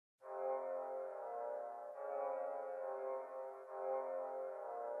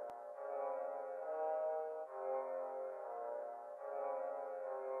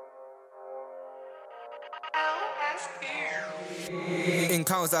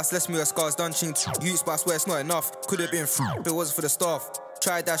Encounters that's left me with scars, done ching youths, but I swear it's not enough. Could have been if it wasn't for the staff.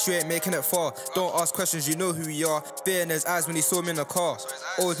 Tried that, you ain't making it far. Don't ask questions, you know who we are. Fear in his eyes when he saw me in the car.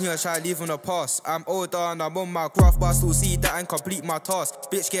 Old nigga try to leave on the past. I'm older and I'm on my graph, but I still see that and complete my task.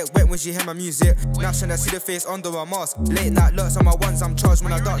 Bitch get wet when she hear my music. Now she see the face under my mask. Late night lurks on my ones, I'm charged.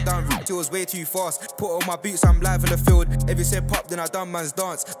 When I duck down route, it was way too fast. Put on my boots, I'm live in the field. If you say pop, then I done man's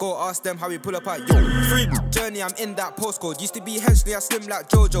dance. Go ask them how we pull up at yo. Free journey, I'm in that postcode. Used to be henchly, I slim like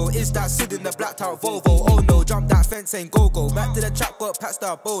Jojo. Is that Sid in the blacked out Volvo? Oh no, jump that fence, ain't go-go. Back to the trap, got past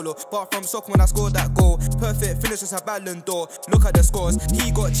that bolo. Bar from soccer when I scored that goal. Perfect finish, just a Ballon d'Or. Look at the scores.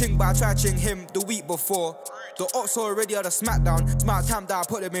 He got ching, but I tried ching him the week before. The ops already had a smackdown. It's my time that I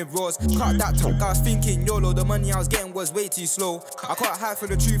put them in raws. Cut that talk, I was thinking YOLO. The money I was getting was way too slow. I can't hide from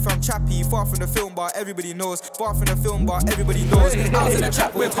the truth, I'm chappy. Far from the film bar, everybody knows. Far from the film bar, everybody knows. I was in the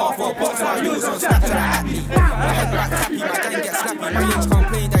trap with half a box while you was on Snapchat at me. My head back tappy, my gang get snappy. My yinch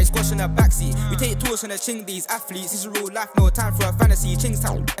complain that he's squashing the backseat. We take tours from the ching, these athletes. This is real life, no time for a fantasy. Ching's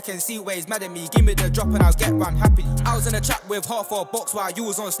town, I can see where he's mad at me. Give me the drop and I'll get run happily. I was in the trap with half a box while you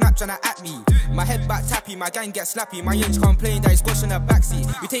was on Snapchat at me. My head back tappy, my gang get slappy. My yinch complain that he's squashing the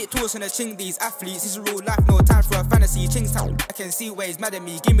backseat. We take tours from the ching, these athletes. This is real life, no time for a fantasy. Ching's town, I can see where he's mad at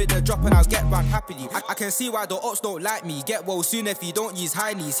me. Give me the drop and I'll get run happily. I can see why the ops don't like me. Get well soon if he don't use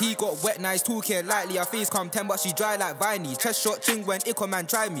high knees. He got wet, now he's talking lightly. Her face come 10 but she dry like Viney. Chest shot ching when Ico man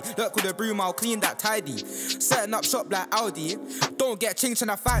drive me. Look with the broom, I'll clean that tidy. Setting up shop like Audi. Don't get ching trying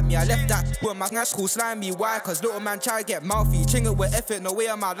to fight me. I left that with my snash call slimy. Why? Cause little man try to get mouthy. Chinging with effort, no way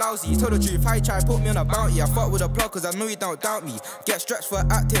am I lousy. Tell the truth, I try to put me on a bounty. I fuck with a plug cause I know you don't doubt me. Get stretched for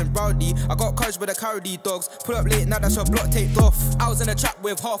acting proudly. I got courage with the carry dogs. Pull up late, now that's your block taped off. I was in a trap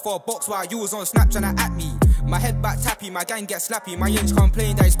with half a box while you was on Snapchat at me. My head back tappy, my gang get slappy. My yinch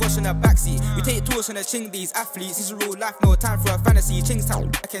complain that he's squashing the backseat. We take tours from the ching, these athletes. This is real life, no time for a fantasy. Ching's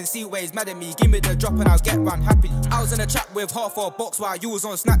town, I can see where he's mad at me. Give me the drop and I'll get run happily. I was in a trap with half a box while you was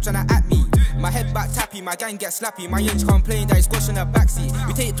on Snapchat at me. My head back tappy, my gang get slappy. My yinch complain that he's squashing the backseat.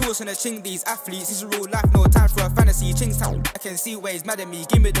 We take tours from the ching, these athletes. This is real life, no time for a fantasy. Ching's town, I can see where he's mad at me.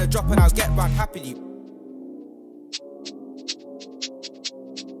 Give me the drop and I'll get run happily.